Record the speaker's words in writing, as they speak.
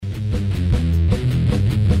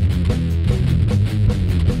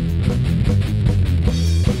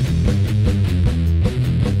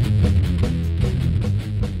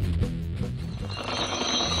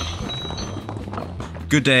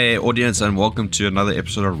Good day, audience, and welcome to another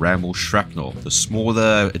episode of Ramble Shrapnel, the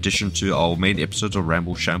smaller addition to our main episodes of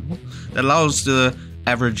Ramble Shamble that allows the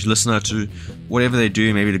average listener to, whatever they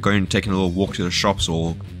do, maybe to go and take a little walk to the shops,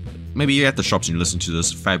 or maybe you're at the shops and you listen to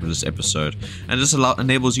this fabulous episode, and this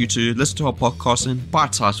enables you to listen to our podcast in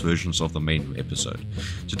bite-sized versions of the main episode.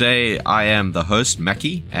 Today, I am the host,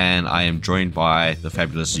 Mackie, and I am joined by the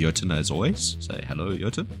fabulous Jotun as always. Say hello,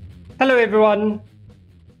 Jotun. Hello, everyone.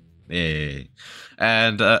 Yay.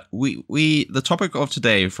 And the topic of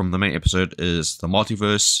today from the main episode is the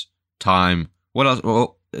multiverse, time. What else?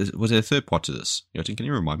 Well, was there a third part to this? Jotun, can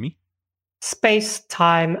you remind me? Space,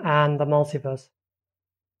 time, and the multiverse.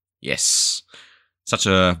 Yes. Such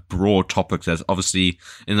a broad topic that obviously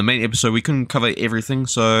in the main episode we couldn't cover everything.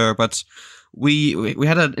 But we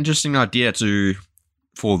had an interesting idea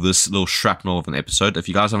for this little shrapnel of an episode. If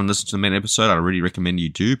you guys haven't listened to the main episode, I really recommend you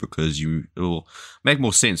do, because it will make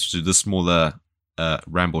more sense to this smaller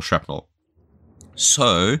ramble shrapnel.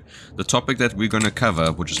 So, the topic that we're going to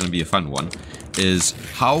cover, which is going to be a fun one, is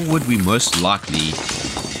how would we most likely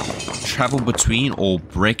travel between or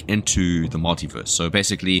break into the multiverse? So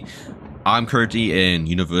basically, I'm currently in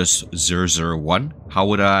universe 001. How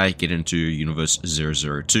would I get into universe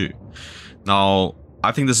 002? Now,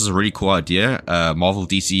 I think this is a really cool idea. Marvel,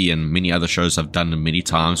 DC, and many other shows have done it many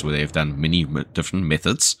times where they've done many different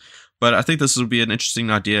methods. But I think this will be an interesting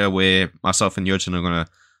idea where myself and Jotun are going to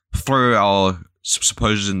throw our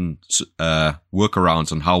supposed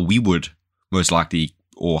workarounds on how we would most likely,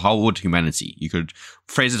 or how would humanity. You could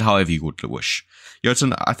phrase it however you would wish.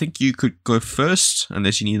 Jotun, I think you could go first,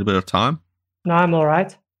 unless you need a bit of time. No, I'm all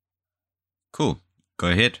right. Cool. Go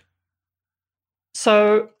ahead.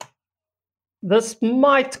 So, this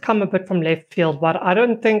might come a bit from left field, but I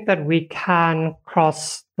don't think that we can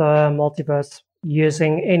cross the multiverse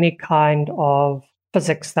using any kind of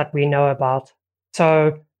physics that we know about.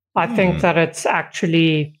 So I think that it's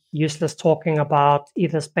actually useless talking about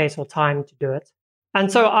either space or time to do it.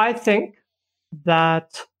 And so I think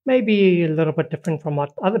that maybe a little bit different from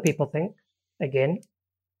what other people think, again,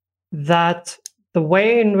 that the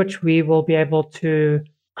way in which we will be able to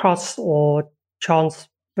cross or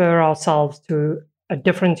transfer ourselves to a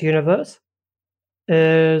different universe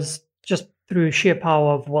is just through sheer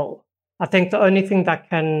power of will. I think the only thing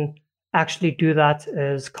that can actually do that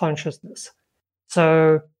is consciousness.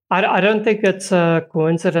 So I don't think it's a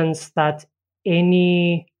coincidence that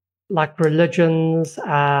any religions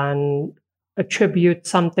and attribute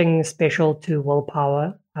something special to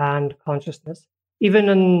willpower and consciousness. Even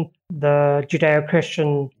in the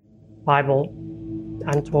Judeo-Christian Bible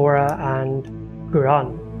and Torah and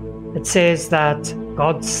Quran, it says that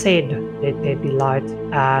God said, "Let there be light,"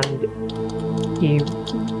 and He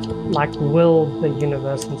willed the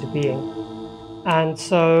universe into being. And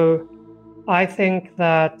so I think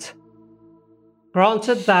that,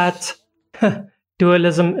 granted that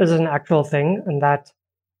dualism is an actual thing and that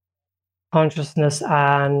consciousness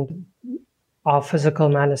and our physical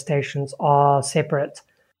manifestations are separate,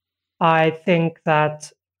 I think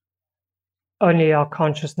that only our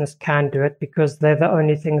consciousness can do it, because they're the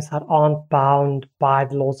only things that aren't bound by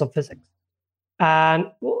the laws of physics. And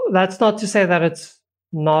that's not to say that it's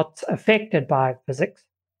not affected by physics,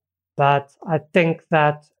 but I think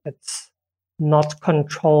that it's not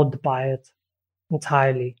controlled by it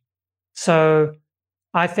entirely. So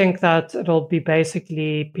I think that it'll be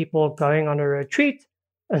basically people going on a retreat,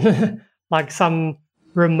 like some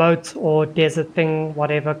remote or desert thing,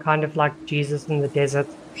 whatever, kind of like Jesus in the desert.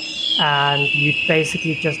 And you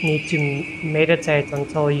basically just need to meditate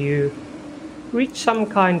until you reach some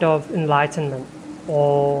kind of enlightenment,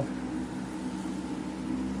 or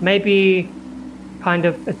maybe kind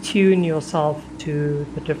of attune yourself to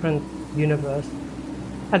the different universe.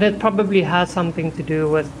 And it probably has something to do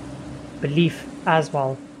with belief as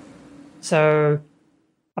well. So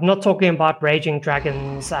I'm not talking about raging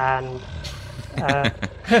dragons and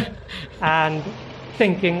and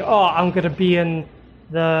thinking, oh, I'm going to be in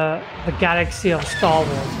the galaxy of Star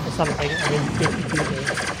Wars or something, and then you get to be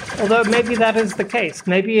there. Although maybe that is the case.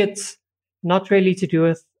 Maybe it's not really to do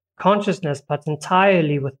with consciousness, but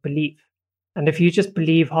entirely with belief. And if you just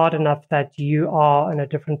believe hard enough that you are in a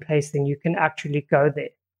different place, then you can actually go there.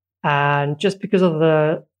 And just because of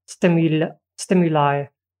the stimuli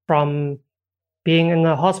from being in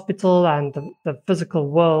the hospital and the physical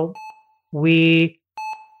world, it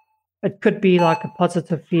could be like a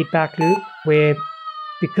positive feedback loop where,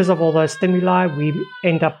 because of all those stimuli, we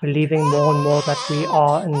end up believing more and more that we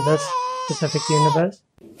are in this specific universe,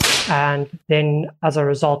 and then as a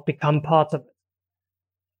result become part of it.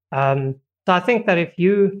 So I think that if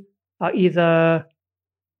you are either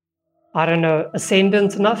I don't know,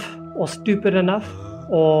 ascendant enough or stupid enough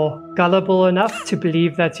or gullible enough to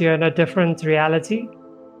believe that you're in a different reality,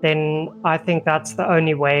 then I think that's the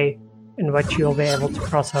only way in which you'll be able to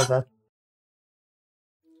cross over.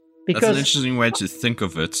 That's an interesting way to think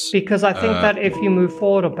of it. Because I think that if you move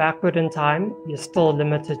forward or backward in time, you're still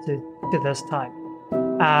limited to this time.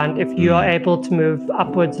 And if you are able to move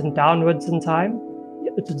upwards and downwards in time,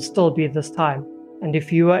 it would still be this time. And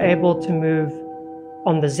if you are able to move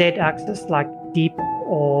on the z-axis, like deep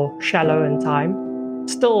or shallow in time,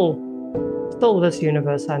 still this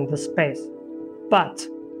universe and this space. But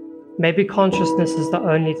maybe consciousness is the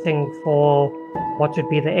only thing for what would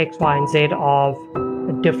be the X, Y, and Z of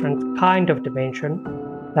a different kind of dimension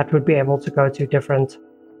that would be able to go to different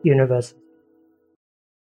universes.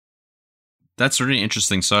 That's really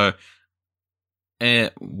interesting. So,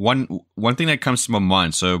 one thing that comes to my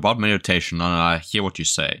mind, so about meditation, and I hear what you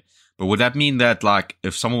say, but would that mean that, like,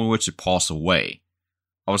 if someone were to pass away,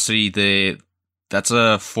 obviously that's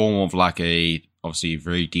a form of like a obviously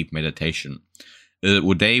very deep meditation.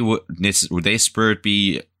 Would their spirit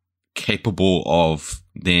be capable of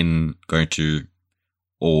then going to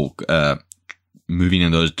or moving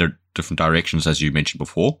in those different directions as you mentioned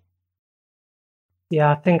before?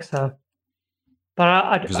 Yeah, I think so. But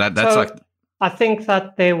I think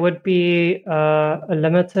that there would be a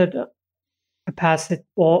limited capacity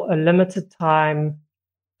or a limited time,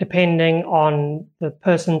 depending on the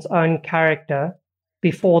person's own character,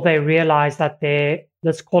 before they realize that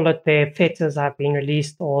let's call it their fetters have been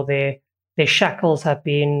released or their shackles have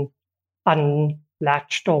been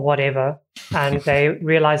unlatched or whatever, and they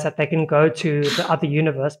realize that they can go to the other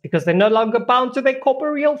universe because they're no longer bound to their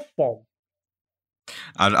corporeal form.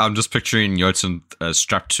 I'm just picturing Jotun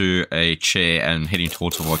strapped to a chair and heading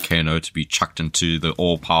towards a volcano to be chucked into the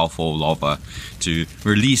all-powerful lava to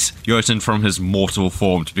release Jotun from his mortal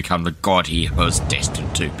form to become the god he was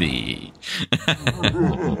destined to be.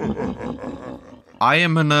 I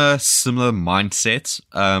am in a similar mindset,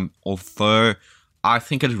 although I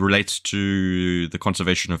think it relates to the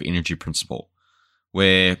conservation of energy principle,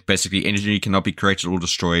 where basically energy cannot be created or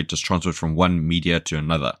destroyed, just transferred from one media to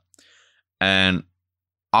another. And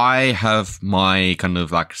I have my kind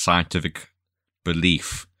of like scientific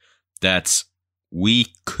belief that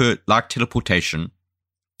we could, like teleportation,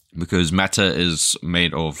 because matter is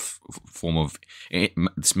made of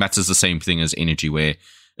matter is the same thing as energy, where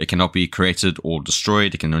it cannot be created or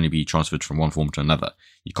destroyed. It can only be transferred from one form to another.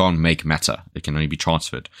 You can't make matter. It can only be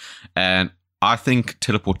transferred. And I think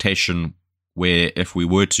teleportation, where if we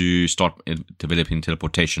were to start developing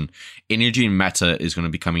teleportation, energy and matter is going to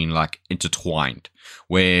be becoming like intertwined,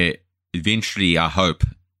 where eventually, I hope,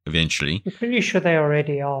 I'm pretty sure they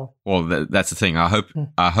already are. Well, that's the thing. I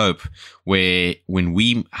hope where when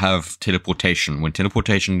we have teleportation, when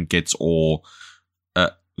teleportation gets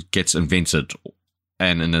invented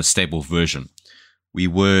and in a stable version, we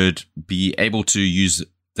would be able to use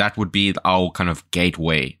that would be our kind of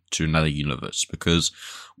gateway to another universe. Because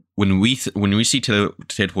when we see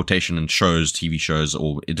teleportation in shows, TV shows,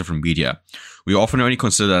 or in different media, we often only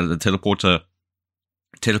consider that the teleporter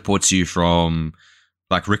teleports you from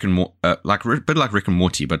like Rick and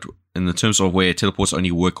Morty, but in the terms of where teleports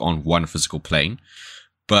only work on one physical plane.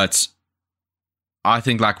 But I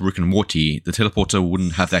think like Rick and Morty, the teleporter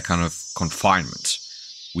wouldn't have that kind of confinement.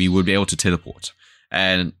 We would be able to teleport.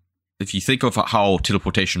 And if you think of how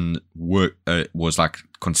teleportation was like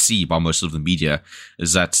conceived by most of the media,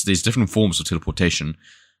 is that there's different forms of teleportation.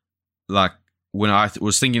 Like when I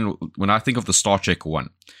think of the Star Trek one,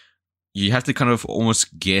 you have to kind of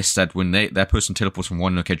almost guess that when that person teleports from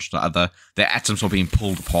one location to the other, their atoms are being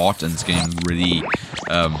pulled apart and it's getting really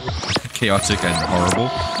chaotic and horrible.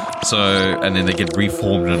 So, and then they get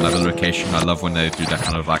reformed in another location. I love when they do that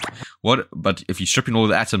kind of like, what? But if you're stripping all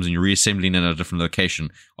the atoms and you're reassembling in a different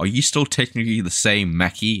location, are you still technically the same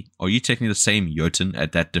Mackie? Are you technically the same Jotun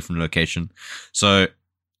at that different location? So,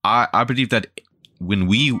 I believe that when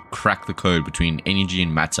we crack the code between energy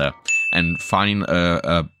and matter and finding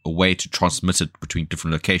a way to transmit it between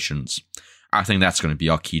different locations, I think that's going to be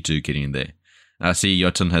our key to getting in there. I see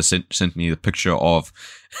Jotun has sent me the picture of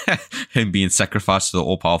him being sacrificed to the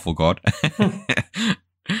all-powerful god.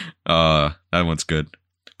 That one's good.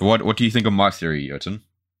 But what do you think of my theory, Jotun?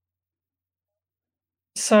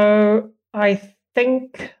 So I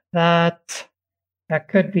think that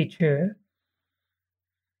could be true,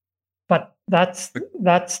 but that's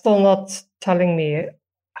still not telling me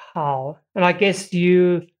how. And I guess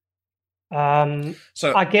you. I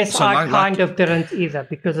kind of didn't either,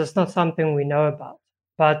 because it's not something we know about.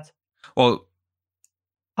 But well,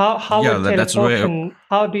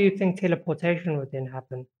 how do you think teleportation would then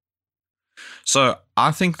happen? So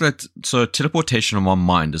I think that teleportation in my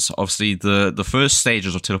mind is obviously the first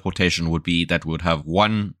stages of teleportation would be that we would have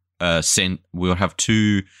one we'll have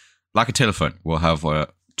two, like a telephone. We'll have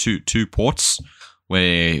two ports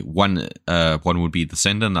where one would be the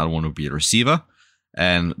sender, and the other one would be a receiver,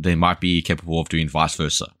 and they might be capable of doing vice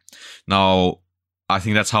versa. Now, I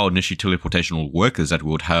think that's how initially teleportation will work, is that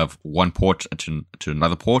we would have one port to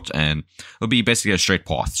another port, and it'll be basically a straight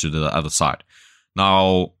path to the other side.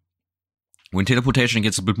 Now, when teleportation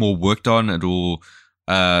gets a bit more worked on, it'll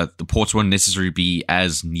the ports won't necessarily be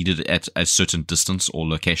as needed at a certain distance or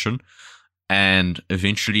location, and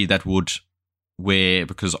eventually that would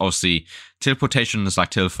because obviously teleportation is like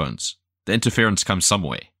telephones. The interference comes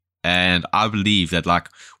somewhere. And I believe that, like,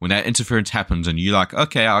 when that interference happens and you're like,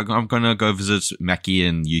 okay, I'm going to go visit Mackie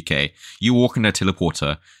in UK, you walk in a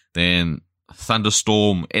teleporter, then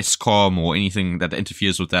thunderstorm, ESCOM, or anything that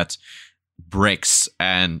interferes with that breaks,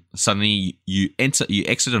 and suddenly you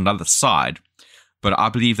exit another side. But I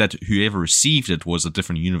believe that whoever received it was a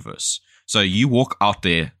different universe. So you walk out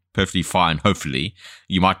there perfectly fine, hopefully.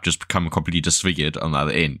 You might just become completely disfigured on the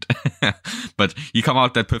other end. But you come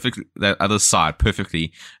out that other side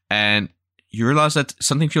perfectly, and you realize that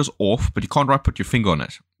something feels off, but you can't put your finger on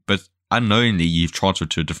it. But unknowingly, you've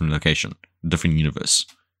transferred to a different location, a different universe.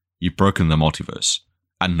 You've broken the multiverse.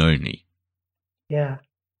 Unknowingly. Yeah.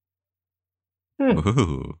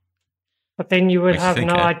 Ooh. But then you would have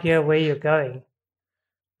no idea where you're going.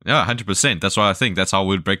 Yeah, 100%. That's why I think that's how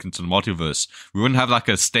we'd break into the multiverse. We wouldn't have like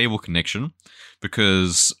a stable connection,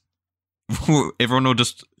 because everyone will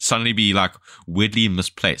just suddenly be like weirdly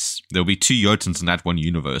misplaced. There'll be two Jotuns in that one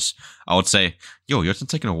universe. I would say, yo, Jotun's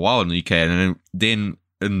taking a while in the UK. And then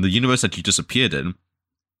in the universe that you disappeared in,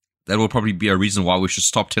 that will probably be a reason why we should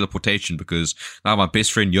stop teleportation, because now my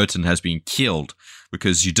best friend Jotun has been killed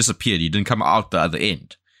because you disappeared. You didn't come out the other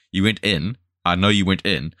end. You went in. I know you went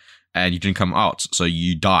in. And you didn't come out, so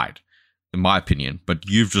you died, in my opinion. But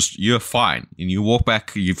you're fine. And you walk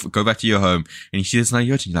back, you go back to your home, and you see this night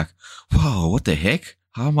Jotun, you're like, whoa, what the heck?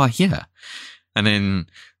 How am I here? And then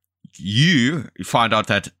you find out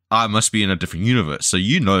that I must be in a different universe. So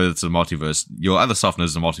you know it's a multiverse. Your other self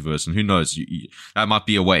knows it's a multiverse, and who knows? That might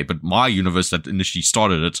be a way. But my universe that initially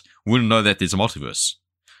started it wouldn't know that there's a multiverse.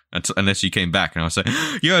 Unless you came back, and I was like,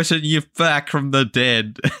 yo, so you're back from the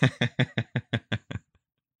dead.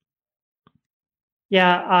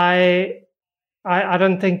 Yeah, I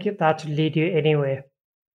don't think that would lead you anywhere.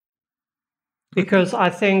 Because I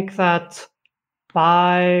think that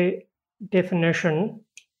by definition,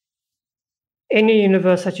 any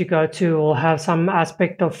universe that you go to will have some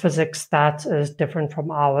aspect of physics that is different from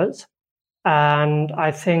ours. And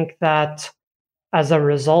I think that as a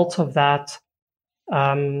result of that,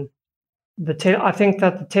 I think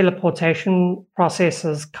that the teleportation process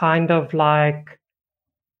is kind of like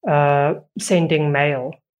sending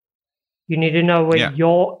mail. You need to know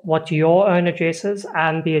what your own address is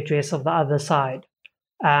and the address of the other side.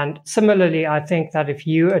 And similarly, I think that if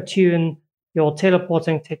you attune your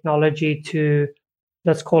teleporting technology to,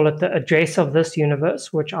 let's call it the address of this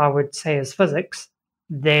universe, which I would say is physics,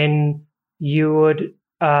 then you would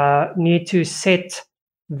need to set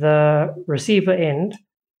the receiver end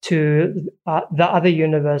to the other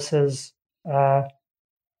universe's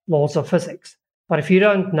laws of physics. But if you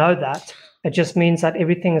don't know that, it just means that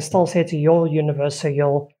everything is still set to your universe, so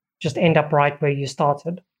you'll just end up right where you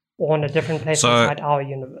started, or in a different place inside our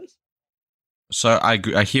universe. So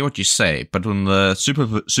I hear what you say, but on the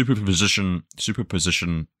superposition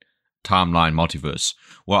timeline multiverse,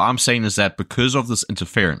 what I'm saying is that because of this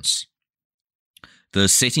interference, the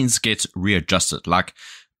settings get readjusted. Like,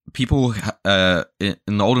 people in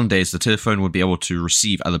the olden days, the telephone would be able to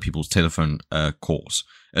receive other people's telephone calls.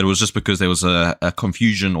 It was just because there was a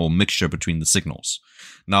confusion or mixture between the signals.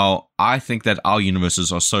 Now, I think that our universes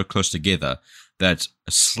are so close together that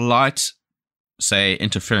a slight, say,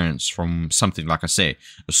 interference from something, like I say,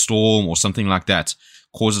 a storm or something like that,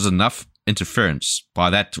 causes enough interference by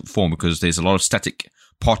that form, because there's a lot of static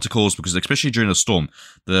particles, because especially during a storm,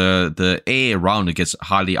 the air around it gets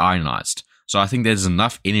highly ionized. So I think there's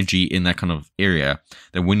enough energy in that kind of area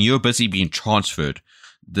that when you're busy being transferred,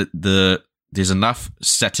 there's enough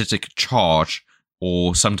static charge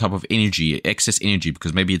or some type of energy, excess energy,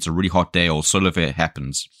 because maybe it's a really hot day or solar flare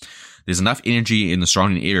happens. There's enough energy in the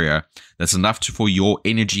surrounding area that's enough for your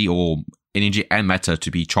energy and matter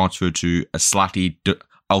to be transferred to a slightly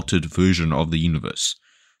altered version of the universe.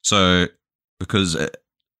 So, because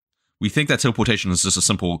we think that teleportation is just a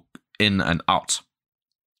simple in and out.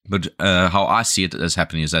 But how I see it as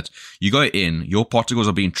happening is that you go in, your particles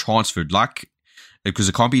are being transferred like because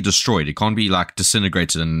it can't be destroyed. It can't be like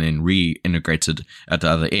disintegrated and then reintegrated at the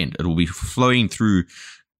other end. It will be flowing through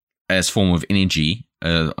as form of energy.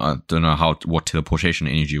 I don't know what teleportation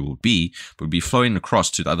energy will be, but it will be flowing across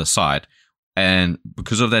to the other side. And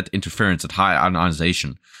because of that interference at high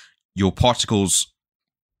ionization, your particles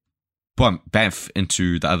bamf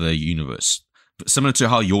into the other universe. Similar to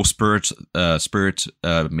how your spirit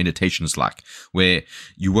meditation is like, where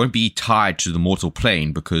you won't be tied to the mortal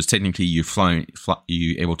plane because technically you're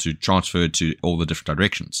able to transfer to all the different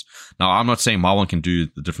directions. Now, I'm not saying my one can do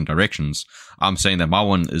the different directions. I'm saying that my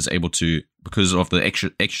one is able to, because of the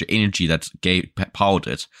extra energy that powered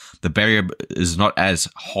it, the barrier is not as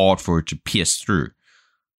hard for it to pierce through.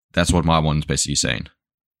 That's what my one's basically saying.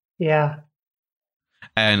 Yeah.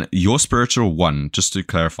 And your spiritual one, just to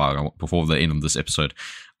clarify before the end of this episode,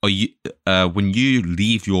 are you when you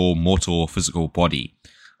leave your mortal physical body,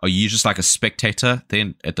 are you just like a spectator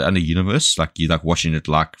then at the other universe, like you like watching it,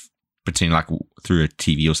 like pretending like through a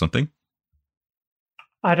TV or something?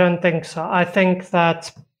 I don't think so. I think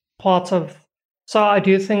that I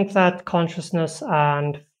do think that consciousness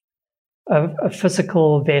and a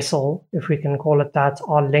physical vessel, if we can call it that,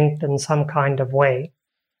 are linked in some kind of way.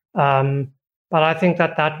 But I think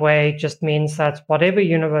that way just means that whatever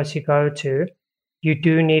universe you go to, you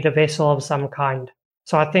do need a vessel of some kind.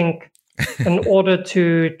 So I think in order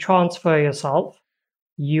to transfer yourself,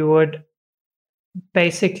 you would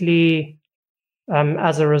basically,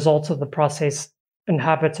 as a result of the process,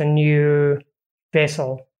 inhabit a new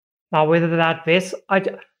vessel. Now, whether that vessel,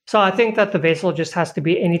 I think that the vessel just has to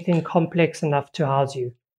be anything complex enough to house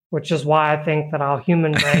you, which is why I think that our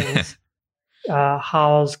human brains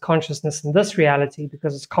house consciousness in this reality,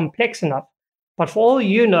 because it's complex enough. But for all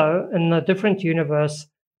you know, in a different universe,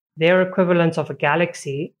 their equivalent of a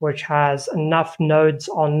galaxy, which has enough nodes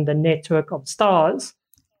on the network of stars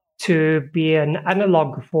to be an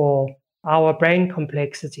analog for our brain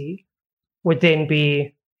complexity, would then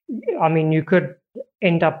be, you could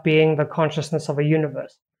end up being the consciousness of a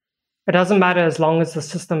universe. It doesn't matter as long as the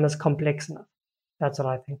system is complex enough. That's what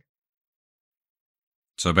I think.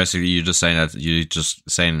 So basically, you're just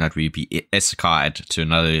saying that we'd be isekai to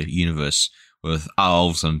another universe with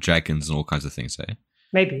elves and dragons and all kinds of things, eh?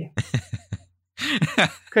 Maybe.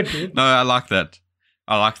 Could be. No, I like that.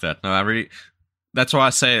 No, that's why I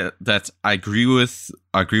say that I agree with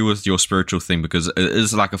your spiritual thing, because it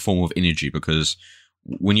is like a form of energy. Because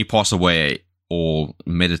when you pass away or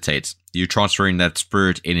meditate, you're transferring that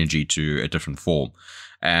spirit energy to a different form,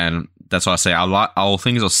 and that's why I say our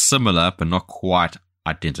things are similar but not quite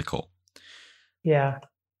identical. Yeah.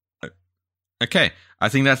 Okay, I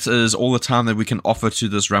think that is all the time that we can offer to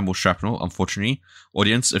this Ramble Shrapnel, unfortunately.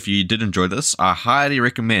 Audience, if you did enjoy this, I highly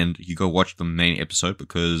recommend you go watch the main episode,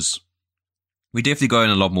 because we definitely go in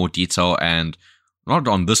a lot more detail, and not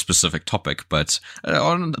on this specific topic, but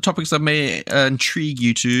on topics that may intrigue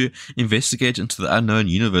you to investigate into the unknown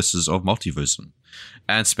universes of Multiverse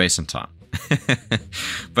and space and time.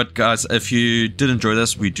 But guys, if you did enjoy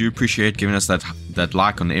this, we do appreciate giving us that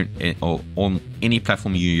like on any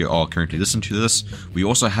platform you are currently listening to this. We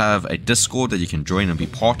also have a Discord that you can join and be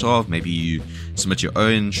part of. Maybe you submit your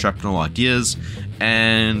own shrapnel ideas,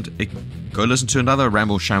 and go listen to another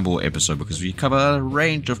Ramble Shamble episode, because we cover a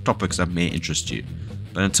range of topics that may interest you.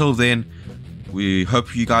 But until then, we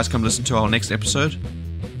hope you guys come listen to our next episode.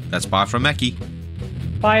 That's bye from Mackie.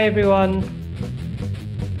 Bye everyone.